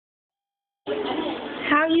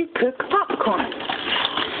How you cook popcorn.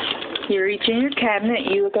 You reach in your cabinet,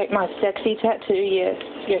 you look at my sexy tattoo, yes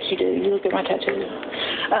you do, you look at my tattoo.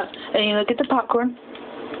 And you look at the popcorn.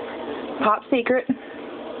 Pop secret.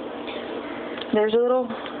 There's a little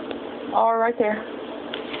R right there.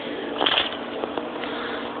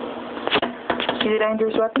 See the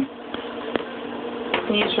dangerous weapon?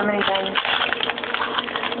 Used for many things.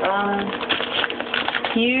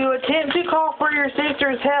 You attempt to call for your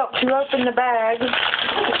sister's help to open the bag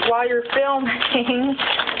while you're filming.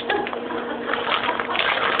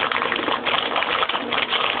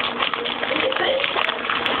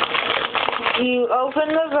 You open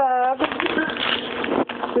the bag.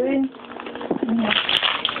 See?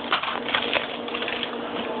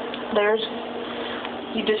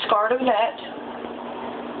 You discard of that.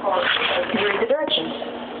 You read the directions.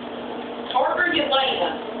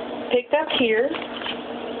 Picked up here.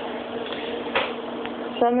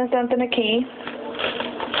 Something a key.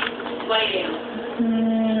 Lay down.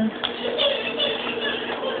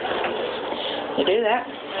 You do that.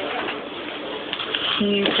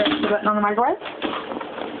 You press the button on the microwave.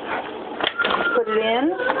 Put it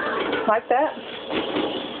in like that.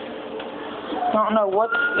 I don't know what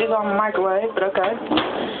is on the microwave, but okay.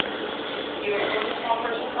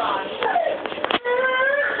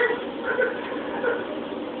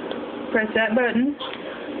 Press that button.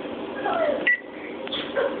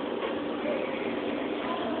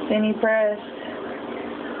 Then you press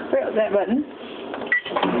that button.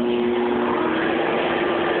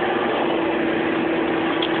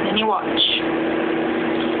 Then you watch.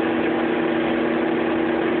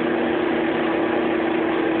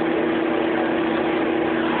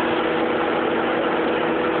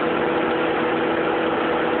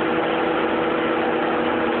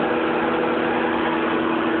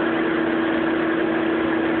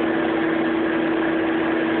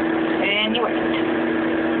 And you wait.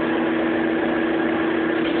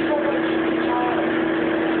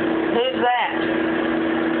 Who's that?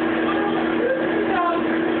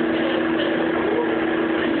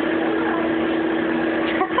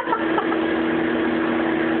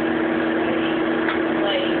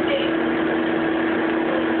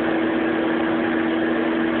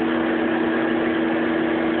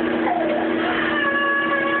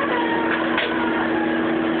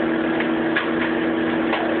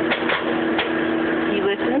 You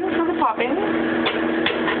listen for the popping.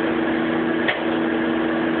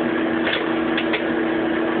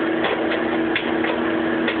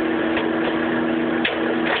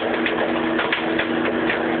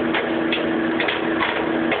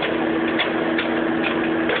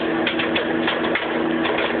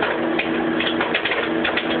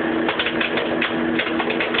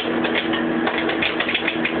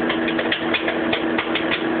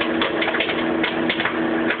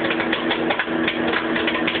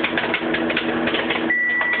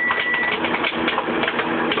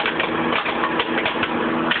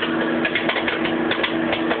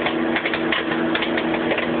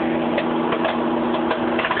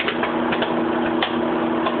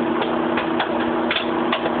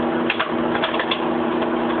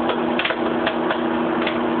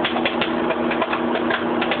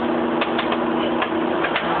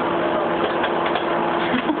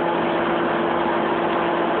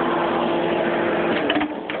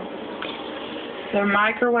 The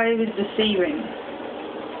microwave is deceiving.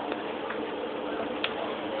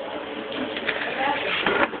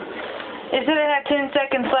 It said it had 10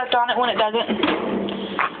 seconds left on it when it doesn't.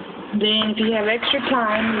 Then if you have extra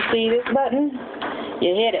time, you see this button,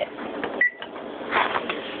 you hit it.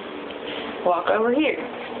 Walk over here.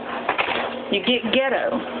 You get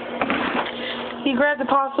ghetto. You grab the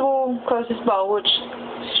possible closest bowl, which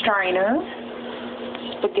strainer,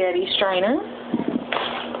 spaghetti strainer.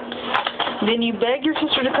 Then you beg your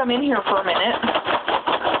sister to come in here for a minute.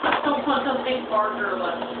 Don't want something farther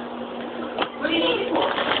left. What do you need it for?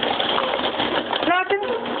 Nothing.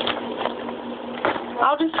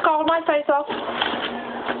 I'll just scald my face off.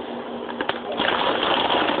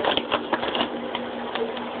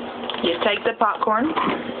 You take the popcorn.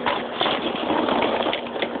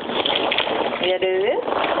 You do this.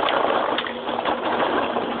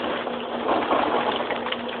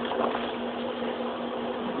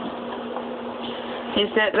 You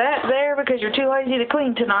set that there because you're too lazy to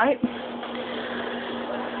clean tonight.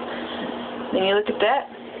 Then you look at that.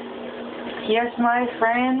 Yes, my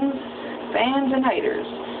friends, fans and haters.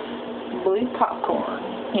 Blue popcorn.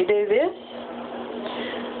 You do this.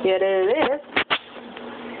 You do this.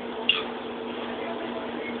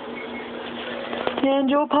 And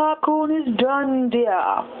your popcorn is done,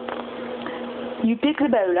 dear. You pick the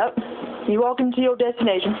bowl up. You walk into your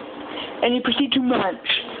destination. And you proceed to munch.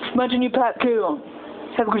 Munch on your popcorn.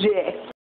 Have a good day.